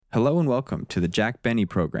Hello and welcome to the Jack Benny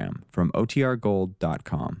program from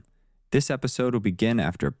OTRGold.com. This episode will begin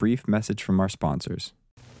after a brief message from our sponsors.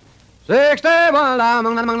 The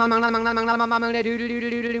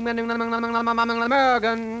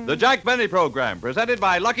Jack Benny program, presented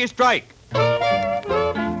by Lucky Strike.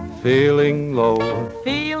 Feeling low,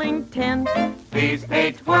 feeling tense. these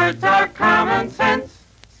 8 words are common sense.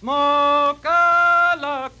 Smoke a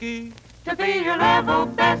Lucky. To be your level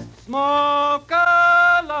best. Smoke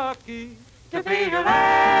a Lucky. To be your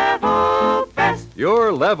level best.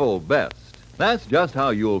 Your level best. That's just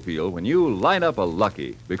how you'll feel when you light up a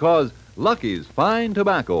Lucky, because Lucky's fine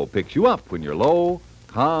tobacco picks you up when you're low,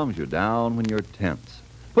 calms you down when you're tense,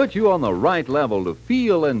 puts you on the right level to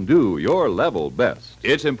feel and do your level best.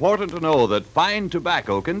 It's important to know that fine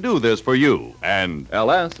tobacco can do this for you. And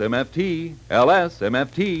LSMFT,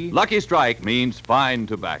 LSMFT. Lucky Strike means fine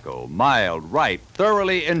tobacco, mild, ripe,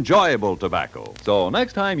 thoroughly enjoyable tobacco. So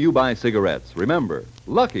next time you buy cigarettes, remember,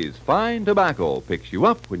 Lucky's fine tobacco picks you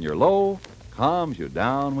up when you're low, calms you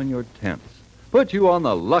down when you're tense, puts you on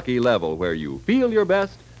the Lucky level where you feel your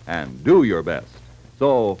best and do your best.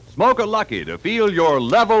 So Smoke a Lucky to feel your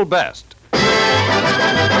level best.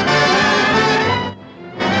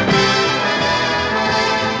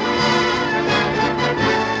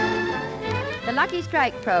 The Lucky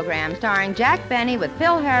Strike program starring Jack Benny with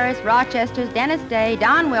Phil Harris, Rochester's Dennis Day,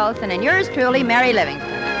 Don Wilson, and yours truly, Mary Livingston.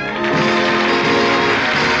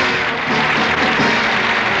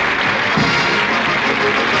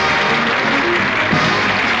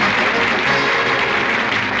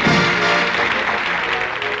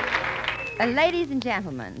 Ladies and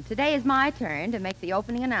gentlemen, today is my turn to make the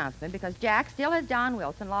opening announcement because Jack still has Don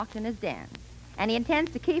Wilson locked in his den, and he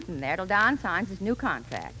intends to keep him there till Don signs his new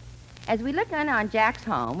contract. As we look in on Jack's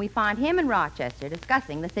home, we find him and Rochester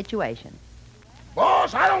discussing the situation.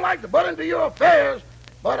 Boss, I don't like to butt into your affairs,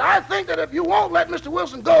 but I think that if you won't let Mr.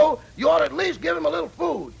 Wilson go, you ought to at least give him a little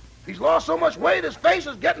food. He's lost so much weight, his face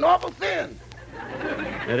is getting awful thin.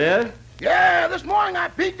 It is? Yeah, this morning I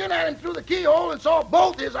peeked in at him through the keyhole and saw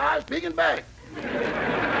both his eyes peeking back.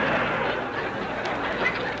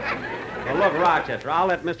 Well, look, Rochester, I'll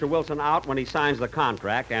let Mr. Wilson out when he signs the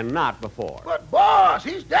contract and not before. But, boss,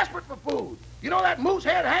 he's desperate for food. You know that moose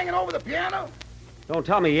head hanging over the piano? Don't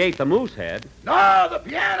tell me he ate the moose head. No, the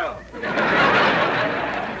piano.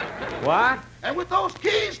 What? And with those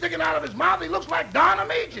keys sticking out of his mouth, he looks like Don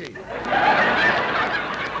Amici.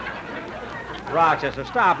 Rochester,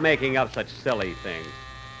 stop making up such silly things.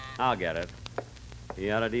 I'll get it.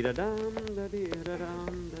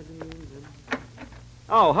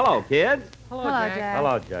 Oh, hello, kids. Hello, Jack.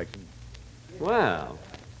 Hello, Jackson. Well,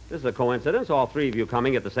 this is a coincidence, all three of you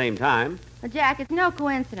coming at the same time. Well, Jack, it's no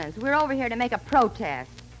coincidence. We're over here to make a protest.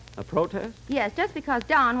 A protest? Yes, just because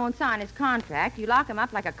Don won't sign his contract, you lock him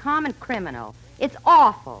up like a common criminal. It's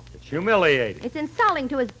awful. It's humiliating. It's insulting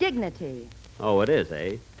to his dignity. Oh, it is,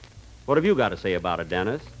 eh? What have you got to say about it,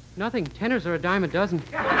 Dennis? Nothing. Tenors are a dime a dozen.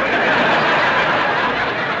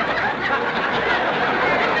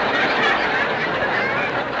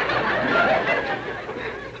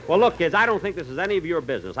 Well, look, kids, I don't think this is any of your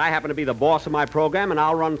business. I happen to be the boss of my program, and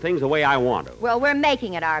I'll run things the way I want to. Well, we're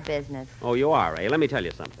making it our business. Oh, you are, eh? Let me tell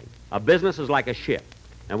you something. A business is like a ship,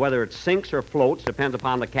 and whether it sinks or floats depends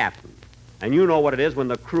upon the captain. And you know what it is when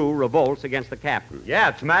the crew revolts against the captain. Yeah,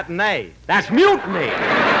 it's matinee. That's mutiny!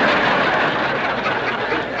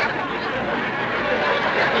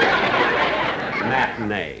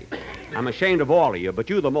 Matinee. I'm ashamed of all of you, but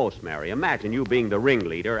you the most, Mary. Imagine you being the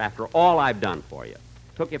ringleader after all I've done for you.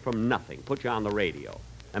 Took you from nothing, put you on the radio,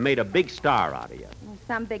 and made a big star out of you. Oh,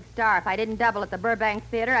 some big star. If I didn't double at the Burbank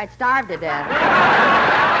Theater, I'd starve to death.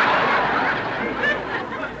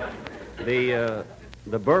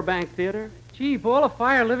 The Burbank Theater? Gee, ball of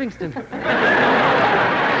fire, Livingston. Why,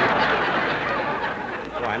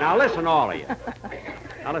 now listen, all of you.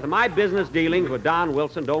 Now listen, my business dealings with Don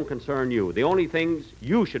Wilson don't concern you. The only things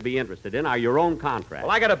you should be interested in are your own contracts.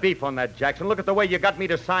 Well, I got a beef on that, Jackson. Look at the way you got me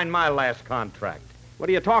to sign my last contract. What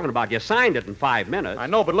are you talking about? You signed it in 5 minutes. I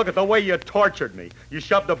know, but look at the way you tortured me. You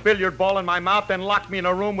shoved a billiard ball in my mouth, then locked me in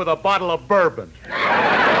a room with a bottle of bourbon.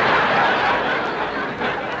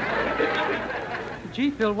 Gee,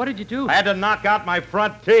 Phil, what did you do? I had to knock out my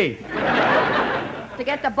front teeth. To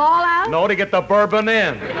get the ball out? No, to get the bourbon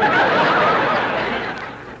in.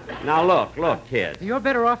 Now, look, kids. You're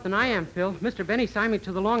better off than I am, Phil. Mr. Benny signed me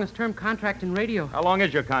to the longest-term contract in radio. How long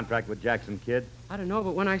is your contract with Jackson, kid? I don't know,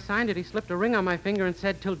 but when I signed it, he slipped a ring on my finger and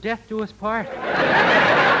said, "Till death do us part."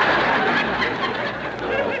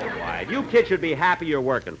 Quiet. You kids should be happy you're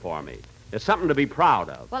working for me. It's something to be proud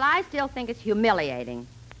of. Well, I still think it's humiliating.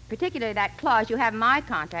 particularly that clause you have in my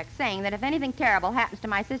contract saying that if anything terrible happens to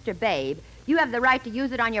my sister Babe, you have the right to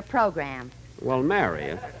use it on your program. Well,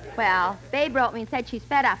 Mary... Well, Babe wrote me and said she's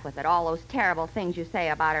fed up with it, all those terrible things you say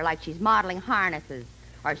about her, like she's modeling harnesses,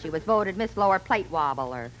 or she was voted Miss Lower Plate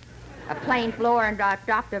Wobble, or a plain floor and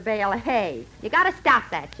dropped a bale of hay. You gotta stop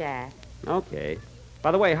that, Jack. Okay.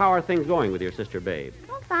 By the way, how are things going with your sister Babe?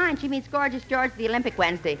 Oh, fine. She meets Gorgeous George at the Olympic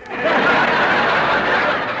Wednesday.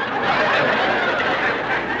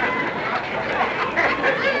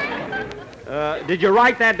 Did you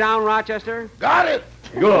write that down, Rochester? Got it.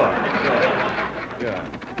 Good.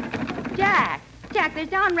 Jack, there's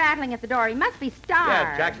Don rattling at the door. He must be starved.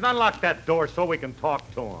 Yeah, Jackson, unlock that door so we can talk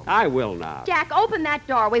to him. I will now. Jack, open that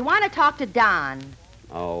door. We want to talk to Don.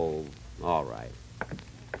 Oh, all right.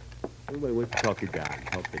 We'll talk to Don.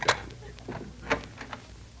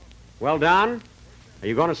 Well, Don, are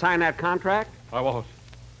you going to sign that contract? I won't.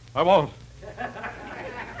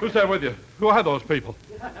 Who's there with you? Who are those people?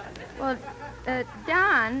 Well,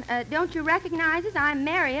 Don, don't you recognize us? I'm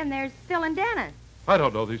Mary, and there's Phil and Dennis. I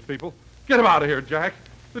don't know these people. Get them out of here, Jack.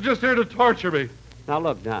 They're just here to torture me. Now,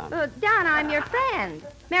 look, Don. Don, I'm your friend,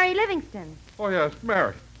 Mary Livingston. Oh, yes,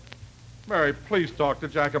 Mary. Mary, please talk to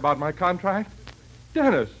Jack about my contract.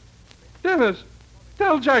 Dennis,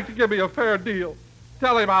 tell Jack to give me a fair deal.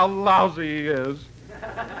 Tell him how lousy he is.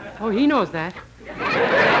 Oh, he knows that.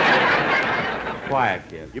 Quiet,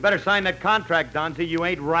 kid. You better sign that contract, Don, till you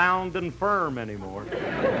ain't round and firm anymore.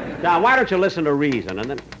 Don, why don't you listen to reason and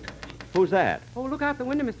then... Who's that? Oh, look out the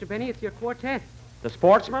window, Mr. Benny. It's your quartet. The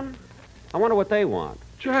sportsmen? I wonder what they want.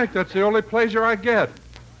 Jack, that's the only pleasure I get.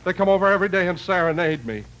 They come over every day and serenade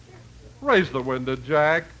me. Raise the window,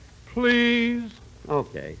 Jack. Please.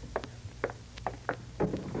 Okay.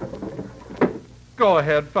 Go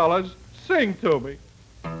ahead, fellas. Sing to me.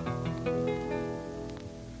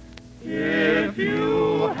 If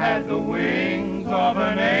you had the wings of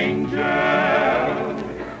an angel,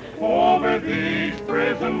 over these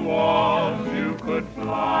prison walls you could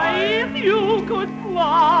fly. If you could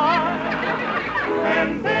fly.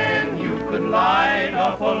 And then you could light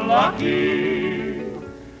up a lucky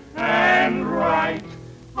and write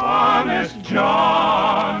Honest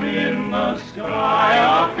John in the sky,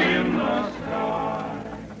 up in the sky.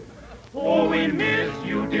 Oh, we miss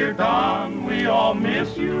you, dear Don, we all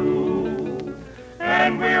miss you.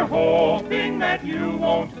 And we're hoping that you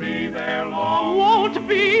won't be there long. Won't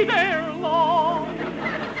be there long.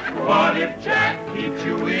 But if Jack keeps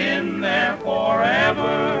you in there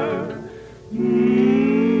forever,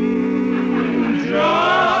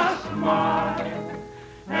 just smile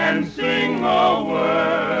and sing the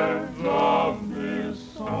words of this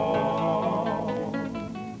song.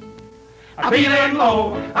 I'm feeling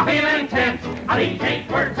low, I'm feeling tense. These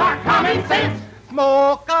 8 words are common sense.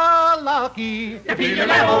 Smoke a lucky to feel your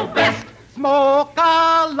level best. Smoke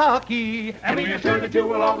a lucky. And we are sure that you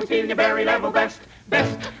will always feel your very level best.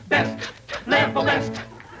 Best, level best.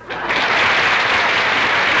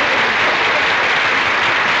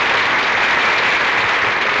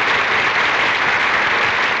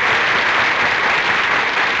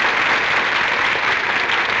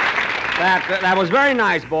 That was very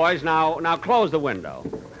nice, boys. Now close the window.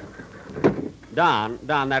 Don,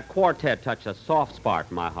 that quartet touched a soft spot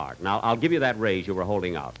in my heart. Now, I'll give you that raise you were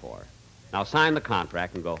holding out for. Now, sign the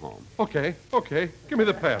contract and go home. Okay. Give me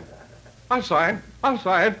the pen. I'll sign.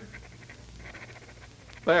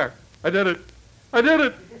 There. I did it. I'm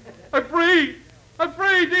free.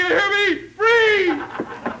 Do you hear me? Free!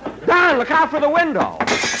 Don, look out for the window.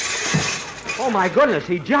 Oh, my goodness,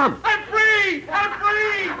 he jumped. I'm free!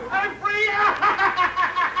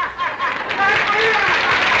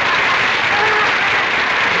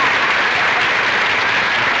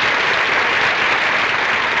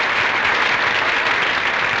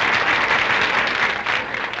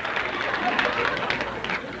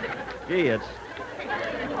 Gee,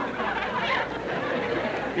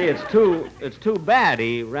 it's too bad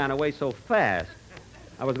he ran away so fast.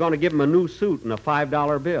 I was going to give him a new suit and a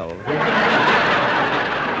 $5 bill.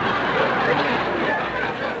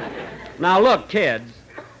 Now, look, kids,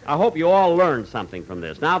 I hope you all learned something from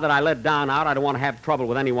this. Now that I let Don out, I don't want to have trouble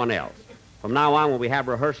with anyone else. From now on, when we have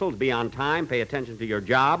rehearsals, be on time, pay attention to your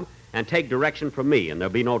job, and take direction from me, and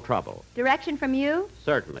there'll be no trouble. Direction from you?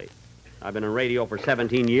 Certainly. I've been in radio for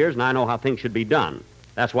 17 years, and I know how things should be done.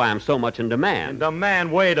 That's why I'm so much in demand. In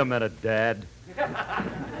demand? Wait a minute, Dad.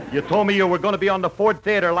 You told me you were going to be on the Ford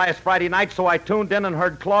Theater last Friday night, so I tuned in and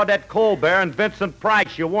heard Claudette Colbert and Vincent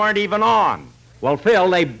Price. You weren't even on. Well, Phil,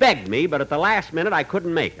 they begged me, but at the last minute I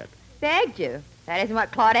couldn't make it. Begged you? That isn't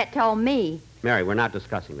what Claudette told me. Mary, we're not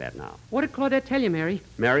discussing that now. What did Claudette tell you, Mary?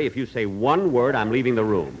 Mary, if you say one word, I'm leaving the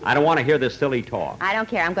room. I don't want to hear this silly talk. I don't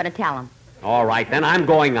care. I'm going to tell him. All right, then I'm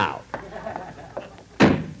going out.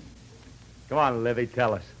 Come on, Livy,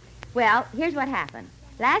 tell us. Well, here's what happened.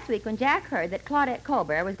 Last week, when Jack heard that Claudette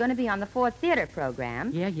Colbert was going to be on the Ford Theater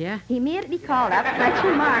program, Yeah. he immediately called up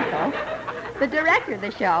Fletcher Markle, the director of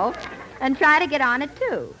the show, and tried to get on it,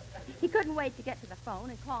 too. He couldn't wait to get to the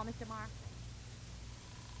phone and call Mr. Markle.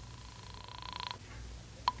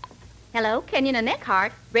 Hello, Kenyon and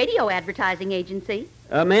Eckhart, radio advertising agency.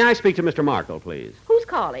 May I speak to Mr. Markle, please? Who's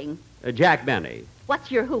calling? Jack Benny.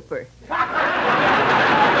 What's your hooper?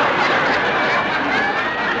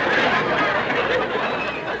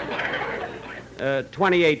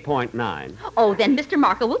 28.9. Oh, then Mr.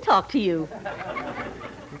 Markle will talk to you.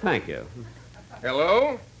 Thank you.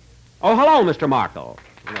 Hello? Oh, hello, Mr. Markle.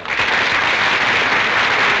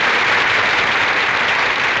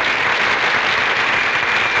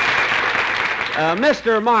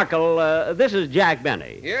 Mr. Markle, this is Jack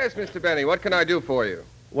Benny. Yes, Mr. Benny. What can I do for you?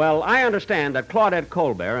 Well, I understand that Claudette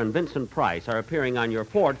Colbert and Vincent Price are appearing on your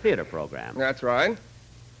Ford Theater program. That's right.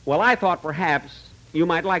 Well, I thought perhaps you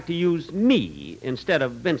might like to use me instead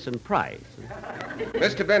of Vincent Price.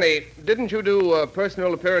 Mr. Benny, didn't you do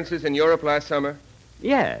personal appearances in Europe last summer?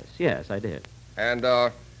 Yes, I did. And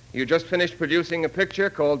you just finished producing a picture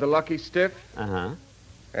called The Lucky Stiff? Uh-huh.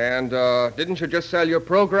 And didn't you just sell your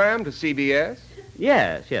program to CBS?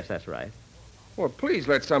 Yes, that's right. Well, please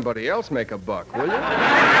let somebody else make a buck, will you?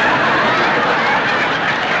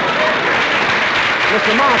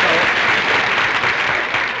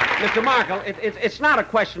 Mr. Markle, it's not a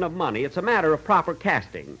question of money. It's a matter of proper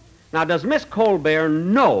casting. Now, does Miss Colbert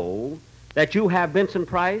know that you have Vincent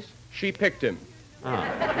Price? She picked him.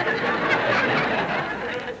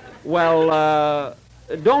 Well,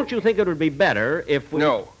 don't you think it would be better if we...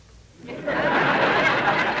 No.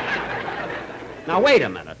 Now, wait a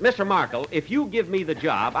minute. Mr. Markle, if you give me the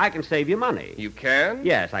job, I can save you money. You can?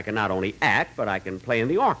 Yes, I can not only act, but I can play in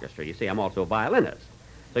the orchestra. You see, I'm also a violinist.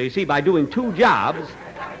 So you see, by doing two jobs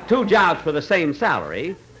for the same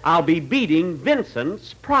salary, I'll be beating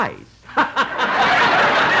Vincent's price.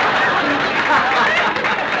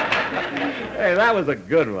 Hey, that was a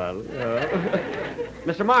good one.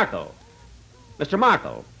 Mr. Markle. Mr.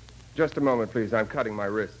 Markle. Just a moment, please. I'm cutting my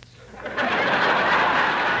wrists.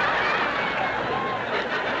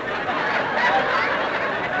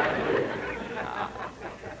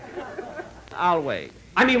 I'll wait.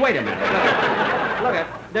 I mean, wait a minute. Look,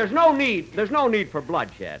 there's no need for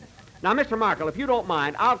bloodshed. Now, Mr. Markle, if you don't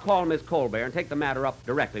mind, I'll call Miss Colbert and take the matter up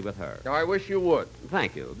directly with her. I wish you would.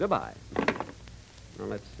 Thank you. Goodbye. Now,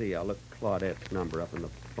 let's see. I'll look Claudette's number up in the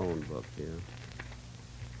phone book here.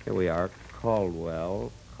 Here we are.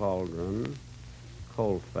 Caldwell, Cauldron,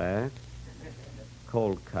 Colfax,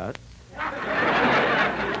 Cold Cuts.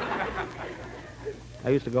 I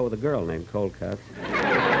used to go with a girl named Cold Cuts.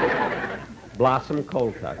 Blossom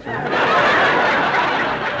Cold Cuts.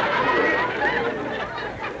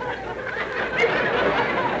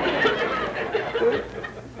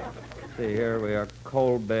 See, here we are.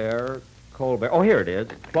 Colbert. Oh, here it is.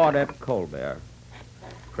 Claudette Colbert.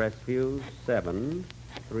 Crestview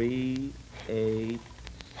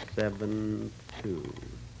 73872.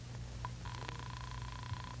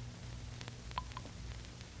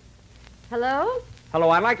 Hello? Hello,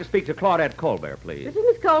 I'd like to speak to Claudette Colbert, please. This is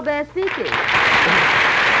Miss Colbert speaking.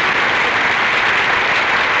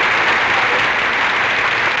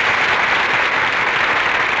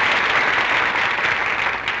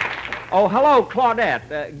 Oh, hello,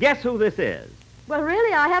 Claudette. Guess who this is? Well,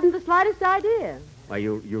 really, I haven't the slightest idea. Well,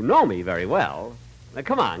 you know me very well. Now,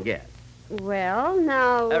 come on, guess. Well,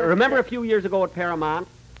 now... Remember a few years ago at Paramount?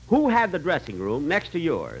 Who had the dressing room next to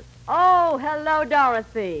yours? Oh, hello,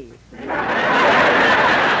 Dorothy.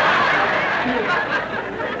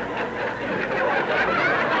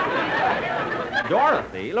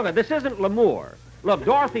 Dorothy? Look, this isn't L'Amour. Look,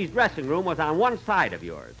 Dorothy's dressing room was on one side of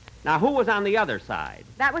yours. Now, who was on the other side?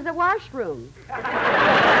 That was a washroom.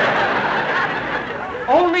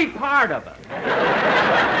 Only part of it.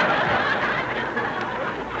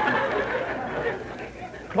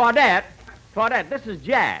 Claudette, this is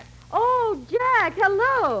Jack. Oh, Jack,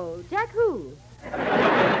 hello. Jack who?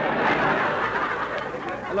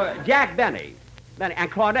 Look, Jack Benny.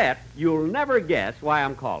 And Claudette, you'll never guess why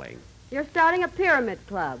I'm calling. You're starting a pyramid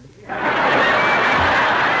club.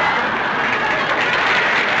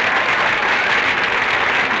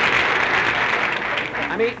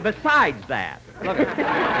 I mean, besides that, look,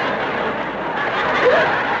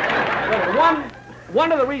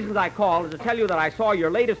 One of the reasons I called is to tell you that I saw your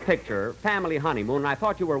latest picture, Family Honeymoon, and I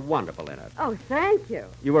thought you were wonderful in it. Oh, thank you.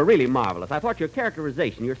 You were really marvelous. I thought your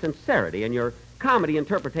characterization, your sincerity, and your comedy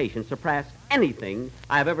interpretation surpassed anything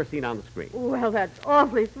I've ever seen on the screen. Well, that's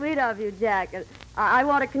awfully sweet of you, Jack. I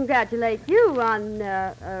want to congratulate you on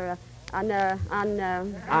what,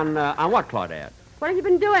 Claudette? What have you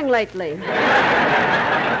been doing lately?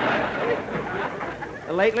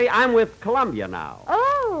 Lately, I'm with Columbia now.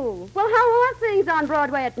 Oh, well, how are things on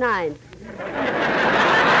Broadway at 9?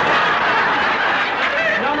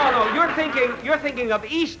 No. You're thinking of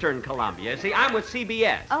Eastern Columbia. See, I'm with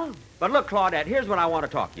CBS. Oh. But look, Claudette, here's what I want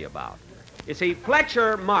to talk to you about. You see,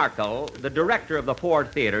 Fletcher Markle, the director of the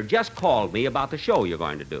Ford Theater, just called me about the show you're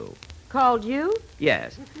going to do. Called you?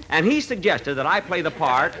 Yes. And he suggested that I play the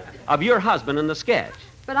part of your husband in the sketch.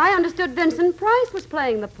 But I understood Vincent Price was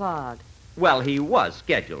playing the part. Well, he was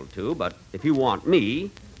scheduled to, but if you want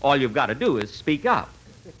me, all you've got to do is speak up.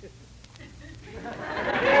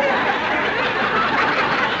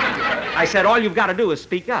 I said all you've got to do is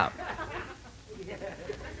speak up.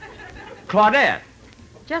 Claudette.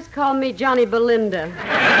 Just call me Johnny Belinda.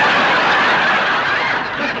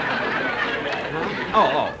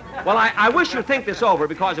 Oh. Well, I wish you'd think this over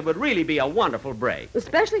because it would really be a wonderful break.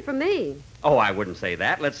 Especially for me. Oh, I wouldn't say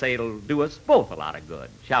that. Let's say it'll do us both a lot of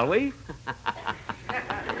good, shall we?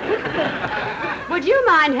 Would you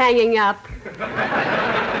mind hanging up?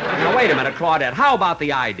 Now, wait a minute, Claudette. How about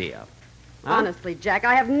the idea? Huh? Honestly, Jack,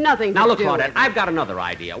 I have nothing now, to look, do Claudette, with I've got another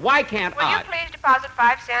idea. Why can't Will I... you please deposit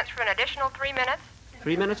 5 cents for an additional 3 minutes?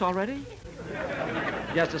 3 minutes already?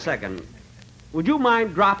 Just a second. Would you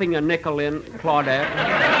mind dropping a nickel in, Claudette?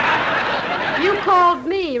 You called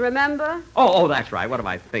me, remember? Oh, that's right. What am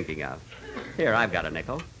I thinking of? Here, I've got a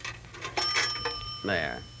nickel.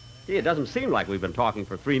 There. Gee, it doesn't seem like we've been talking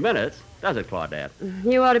for 3 minutes, does it, Claudette?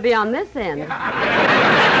 You ought to be on this end.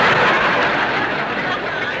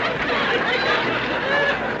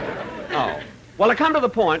 Oh. Well, to come to the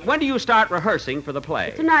point, when do you start rehearsing for the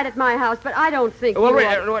play? Tonight at my house, but I don't think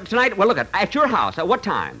tonight, well, look, at your house. At what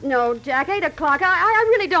time? No, Jack, 8 o'clock. I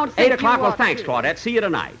really don't think 8 o'clock? you Well, ought thanks, to. Claudette. See you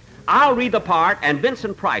tonight. I'll read the part, and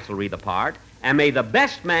Vincent Price will read the part, and may the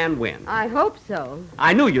best man win. I hope so.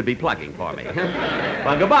 I knew you'd be plugging for me.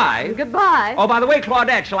 Well, goodbye. Goodbye. Oh, by the way,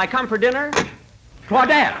 Claudette, shall I come for dinner?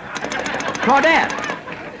 Claudette!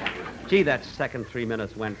 Gee, that second 3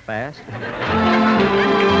 minutes went fast.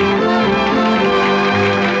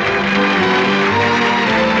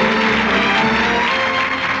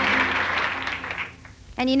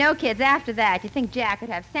 And you know, kids, after that, you think Jack would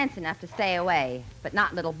have sense enough to stay away, but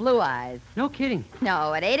not little Blue Eyes. No kidding.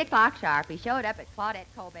 No, at 8 o'clock sharp, he showed up at Claudette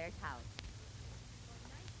Colbert's house.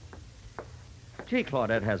 Gee,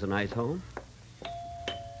 Claudette has a nice home.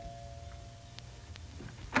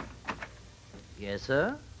 Yes,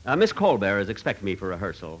 sir? Miss Colbert is expecting me for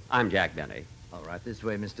rehearsal. I'm Jack Benny. All right, this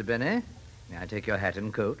way, Mr. Benny. May I take your hat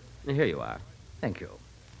and coat? Here you are. Thank you.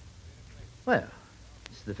 Well,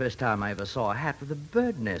 this is the first time I ever saw a hat with a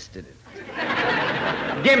bird nest in it.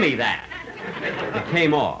 Give me that. It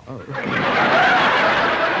came off. Oh.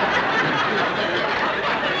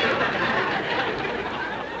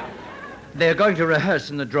 They're going to rehearse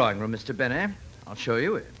in the drawing room, Mr. Benny. I'll show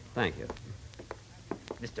you in. Thank you.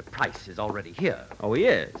 Mr. Price is already here. Oh, he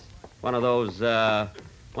is? One of those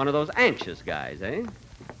anxious guys, eh?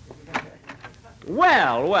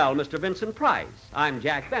 Well, Mr. Vincent Price. I'm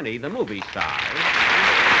Jack Benny, the movie star.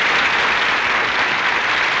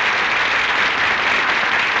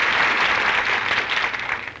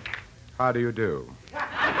 How do you do?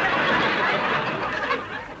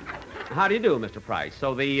 How do you do, Mr. Price?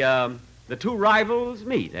 So the two rivals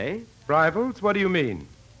meet, eh? Rivals? What do you mean?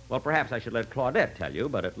 Well, perhaps I should let Claudette tell you,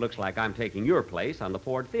 but it looks like I'm taking your place on the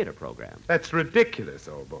Ford Theater program. That's ridiculous,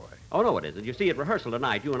 old boy. Oh, no, it isn't. You see, at rehearsal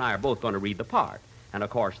tonight, you and I are both going to read the part. And, of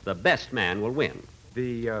course, the best man will win.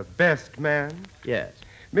 The best man? Yes.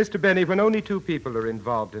 Mr. Benny, when only two people are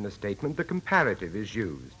involved in a statement, the comparative is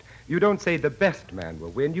used. You don't say the best man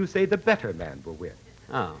will win, you say the better man will win.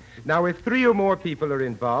 Oh. Now, if 3 or more people are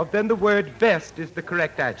involved, then the word best is the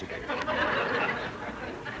correct adjective.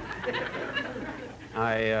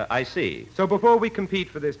 I see. So before we compete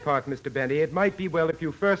for this part, Mr. Benny, it might be well if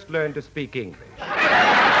you first learn to speak English.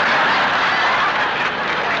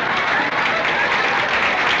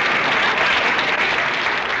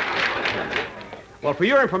 Well, for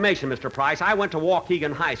your information, Mr. Price, I went to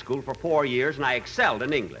Waukegan High School for 4 years, and I excelled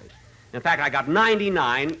in English. In fact, I got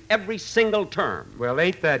 99 every single term. Well,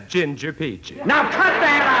 ain't that ginger peachy? Now cut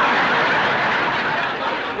that out!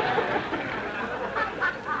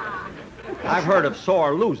 I've heard of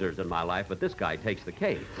sore losers in my life, but this guy takes the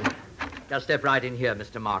cake. Just step right in here,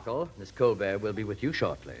 Mr. Markle. Miss Colbert will be with you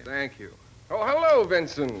shortly. Thank you. Oh, hello,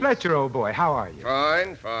 Vincent. Fletcher, old boy, how are you?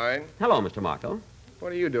 Fine, fine. Hello, Mr. Markle.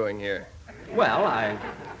 What are you doing here? Well, I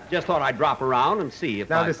just thought I'd drop around and see if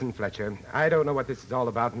Now, listen, Fletcher. I don't know what this is all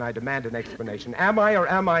about, and I demand an explanation. Am I or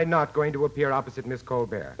am I not going to appear opposite Miss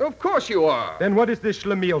Colbert? Of course you are. Then what is this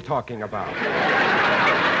schlemiel talking about?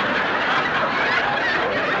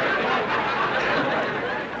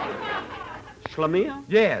 Schlemiel?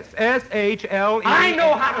 Yes, S-H-L-E... I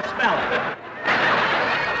know how to spell it.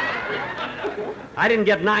 I didn't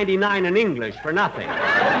get 99 in English for nothing.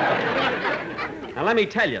 Now, let me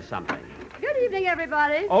tell you something. Good evening,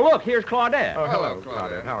 everybody. Oh, look, here's Claudette. Oh, hello,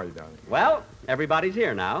 Claudette. How are you, darling? Well, everybody's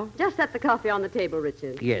here now. Just set the coffee on the table,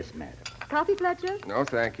 Richard. Yes, madam. Coffee, Fletcher? No,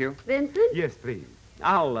 thank you. Vincent? Yes, please.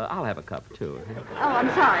 I'll have a cup, too. Oh, I'm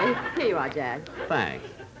sorry. Here you are, Jack. Thanks.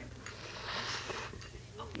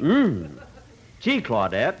 Gee,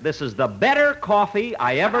 Claudette, this is the better coffee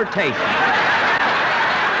I ever tasted.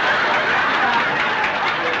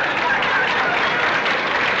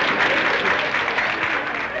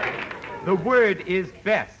 The word is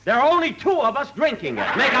best. There are only two of us drinking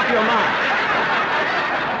it. Make up your mind.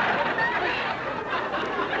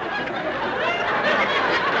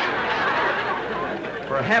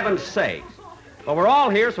 For heaven's sake. Well, we're all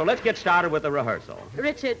here, so let's get started with the rehearsal.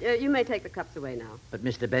 Richard, you may take the cups away now. But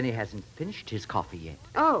Mr. Benny hasn't finished his coffee yet.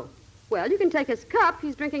 Oh, well, you can take his cup.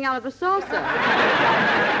 He's drinking out of the saucer.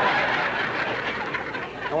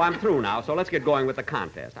 Oh, I'm through now, so let's get going with the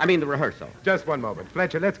contest. I mean, the rehearsal. Just one moment.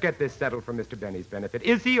 Fletcher, let's get this settled for Mr. Benny's benefit.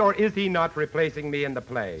 Is he or is he not replacing me in the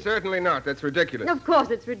play? Certainly not. That's ridiculous. Of course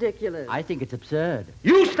it's ridiculous. I think it's absurd.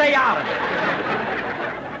 You stay out of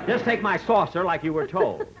it. Just take my saucer like you were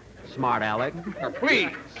told. Smart Alec. Now,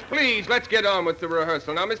 please, let's get on with the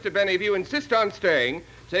rehearsal. Now, Mr. Benny, if you insist on staying,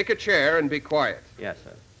 take a chair and be quiet. Yes,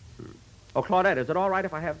 sir. Oh, Claudette, is it all right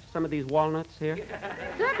if I have some of these walnuts here?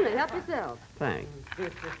 Certainly. Help yourself. Thanks.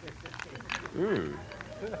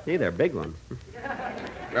 See, they're big ones.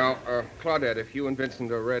 Now, Claudette, if you and Vincent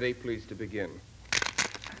are ready, please to begin.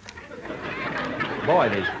 Boy,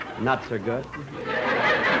 these nuts are good.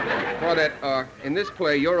 Claudette, in this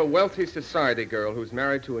play, you're a wealthy society girl who's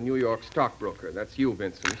married to a New York stockbroker. That's you,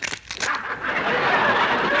 Vincent.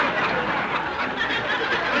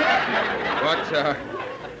 But,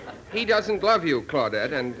 he doesn't love you,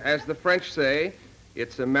 Claudette, and as the French say,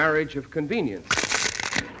 it's a marriage of convenience.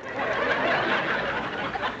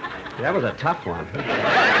 That was a tough one.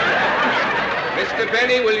 Mr.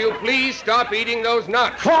 Benny, will you please stop eating those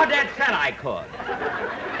nuts? Claudette said I could.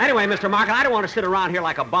 Anyway, Mr. Markle, I don't want to sit around here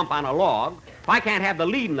like a bump on a log. If I can't have the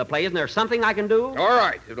lead in the play, isn't there something I can do? All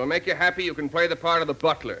right. If it'll make you happy, you can play the part of the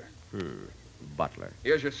butler. Butler.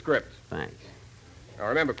 Here's your script. Thanks. Now,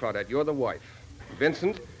 remember, Claudette, you're the wife.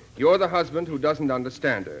 Vincent, you're the husband who doesn't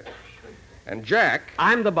understand her. And Jack...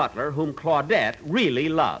 I'm the butler whom Claudette really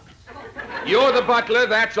loves. You're the butler,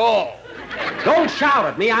 that's all. Don't shout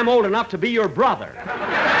at me. I'm old enough to be your brother.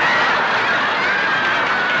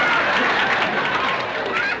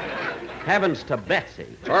 Heavens to Betsy.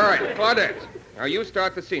 All right, Claudette. Now, you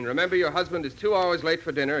start the scene. Remember, your husband is 2 hours late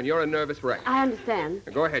for dinner, and you're a nervous wreck. I understand.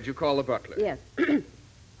 Now, go ahead. You call the butler. Yes.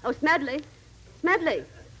 Oh, Smedley. Smedley.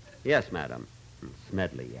 Yes, madam.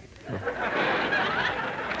 Smedley, yes.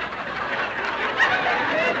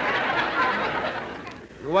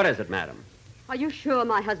 What is it, madam? Are you sure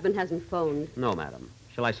my husband hasn't phoned? No, madam.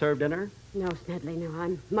 Shall I serve dinner? No, Smedley, no.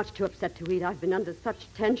 I'm much too upset to eat. I've been under such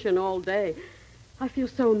tension all day. I feel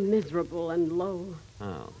so miserable and low.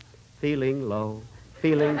 Oh. Feeling low,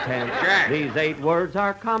 feeling tense. Jack! These 8 words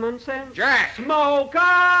are common sense. Jack! Smoke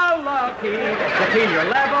a lucky to feel your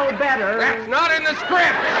level better. That's not in the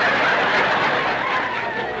script!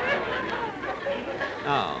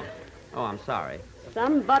 Oh. Oh, I'm sorry.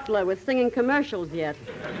 Some butler was singing commercials yet.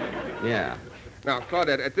 Yeah. Now,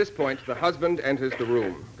 Claudette, at this point, the husband enters the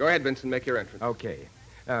room. Go ahead, Vincent, make your entrance. Okay.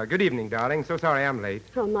 Good evening, darling. So sorry I'm late.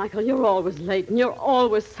 Oh, Michael, you're always late, and you're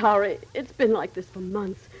always sorry. It's been like this for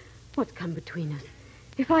months. What's come between us?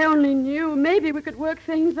 If I only knew, maybe we could work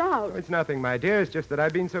things out. Oh, it's nothing, my dear. It's just that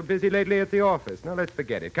I've been so busy lately at the office. Now, let's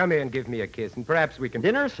forget it. Come here and give me a kiss, and perhaps we can...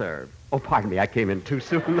 Dinner served. Oh, pardon me. I came in too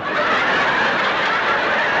soon.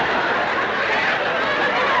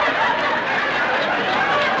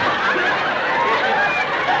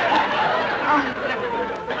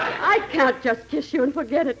 I can't just kiss you and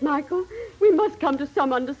forget it, Michael. We must come to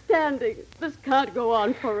some understanding. This can't go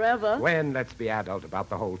on forever. When, let's be adult about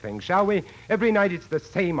the whole thing, shall we? Every night it's the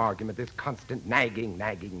same argument, this constant nagging.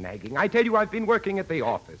 I tell you, I've been working at the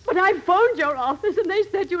office. But I phoned your office, and they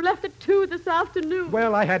said you left at 2 this afternoon.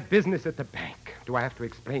 Well, I had business at the bank. Do I have to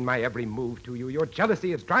explain my every move to you? Your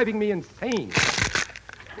jealousy is driving me insane.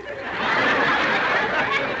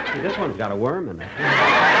 See, this one's got a worm in it.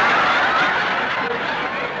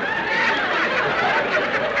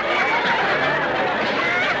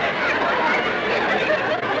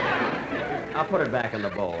 I'll put it back in the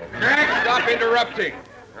bowl. Jack, stop interrupting.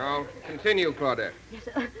 Now, continue, Claudette. Yes,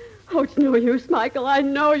 oh, it's no use, Michael. I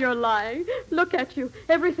know you're lying. Look at you.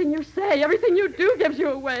 Everything you say, everything you do gives you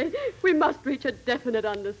away. We must reach a definite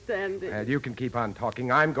understanding. You can keep on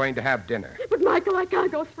talking. I'm going to have dinner. But, Michael, I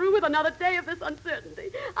can't go through with another day of this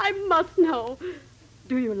uncertainty. I must know.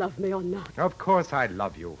 Do you love me or not? Of course I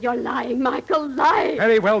love you. You're lying, Michael, lying.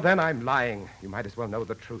 Very well, then, I'm lying. You might as well know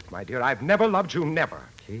the truth, my dear. I've never loved you, never.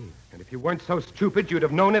 Gee. And if you weren't so stupid, you'd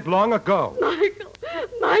have known it long ago.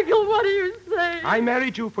 Michael, what are you saying? I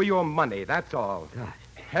married you for your money, that's all. God.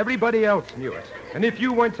 Everybody else knew it. And if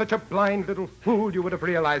you weren't such a blind little fool, you would have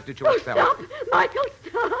realized it yourself. Oh, stop! Michael,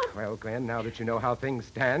 stop! Well, Gwen, now that you know how things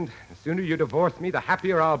stand, the sooner you divorce me, the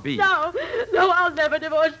happier I'll be. No, I'll never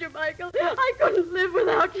divorce you, Michael. I couldn't live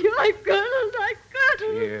without you. I couldn't.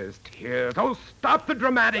 Tears. Oh, stop the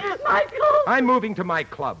dramatics. Michael! I'm moving to my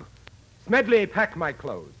club. Smedley, pack my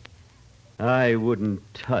clothes. I wouldn't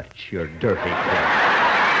touch your dirty clothes.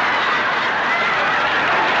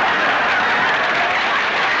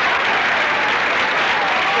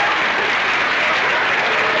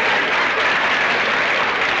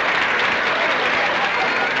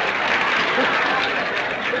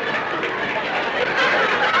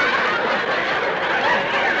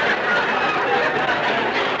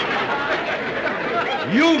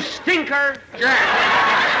 You stinker! Jack!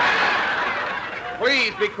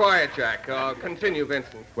 Please be quiet, Jack. Continue,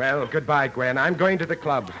 Vincent. Well, goodbye, Gwen. I'm going to the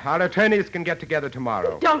club. Our attorneys can get together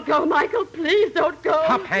tomorrow. Don't go, Michael. Please don't go.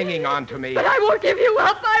 Stop hanging on to me. But I won't give you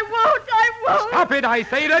up. I won't. Stop it, I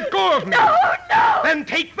say. Let go of me. No. Then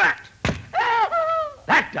take that.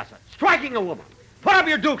 That does it. Striking a woman. Put up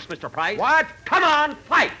your dukes, Mr. Price. What? Come on,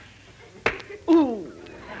 fight. Ooh.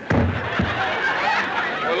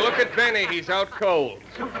 Well, look at Benny. He's out cold.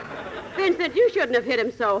 Vincent, you shouldn't have hit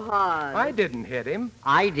him so hard. I didn't hit him.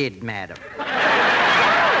 I did, madam.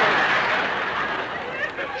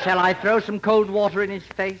 Shall I throw some cold water in his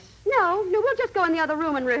face? No, we'll just go in the other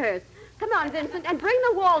room and rehearse. Come on, Vincent, and bring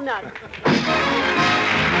the walnut.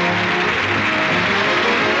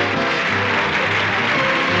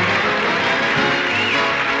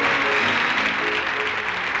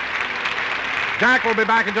 Jack will be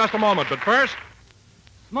back in just a moment, but first...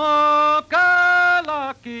 Smoke a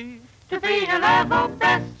lucky. To be your level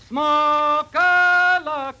best. Smoke a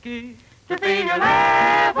lucky. To be your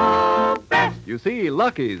level best. You see,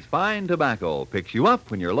 Lucky's fine tobacco picks you up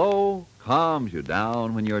when you're low, calms you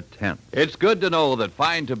down when you're tense. It's good to know that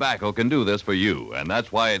fine tobacco can do this for you, and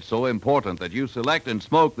that's why it's so important that you select and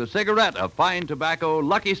smoke the cigarette of fine tobacco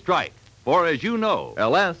Lucky Strike. For as you know,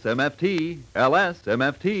 LSMFT,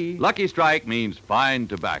 LSMFT. Lucky Strike means fine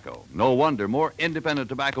tobacco. No wonder more independent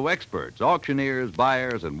tobacco experts, auctioneers,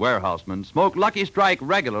 buyers, and warehousemen smoke Lucky Strike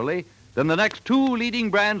regularly than the next two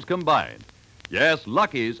leading brands combined. Yes,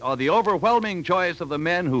 Lucky's are the overwhelming choice of the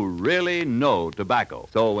men who really know tobacco.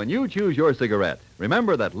 So when you choose your cigarette,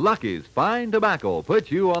 remember that Lucky's fine tobacco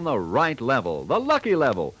puts you on the right level, the Lucky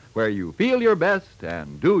level, where you feel your best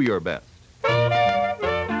and do your best.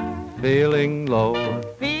 Feeling low.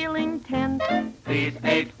 Feeling tense. These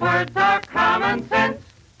 8 words are common sense.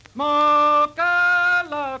 Smoke a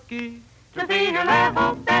lucky. To be your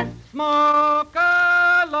level best. Smoke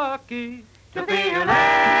a lucky. To be your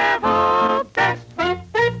level best.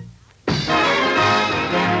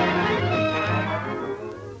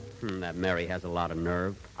 That Mary has a lot of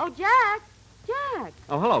nerve. Oh, Jack.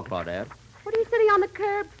 Oh, hello, Claudette. What are you sitting on the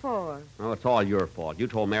curb for? Oh, it's all your fault. You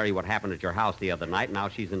told Mary what happened at your house the other night. Now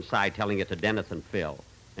she's inside telling it to Dennis and Phil.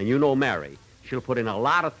 And you know Mary. She'll put in a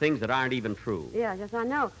lot of things that aren't even true. Yes, I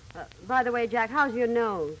know. By the way, Jack, how's your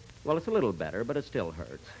nose? Well, it's a little better, but it still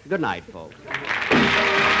hurts. Good night, folks.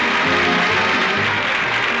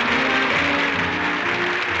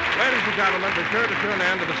 Ladies and gentlemen, be sure to tune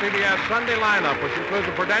in to the CBS Sunday lineup, which includes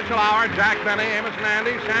the Prudential Hour, Jack Benny, Amos and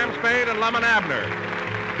Andy, Sam Spade, and Lemon Abner.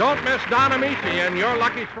 Don't miss Don Amici in Your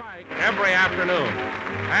Lucky Strike every afternoon.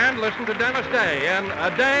 And listen to Dennis Day in A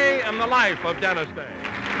Day in the Life of Dennis Day.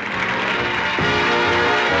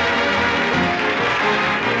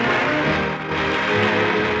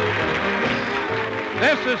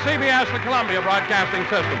 This is CBS, the Columbia Broadcasting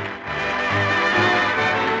System.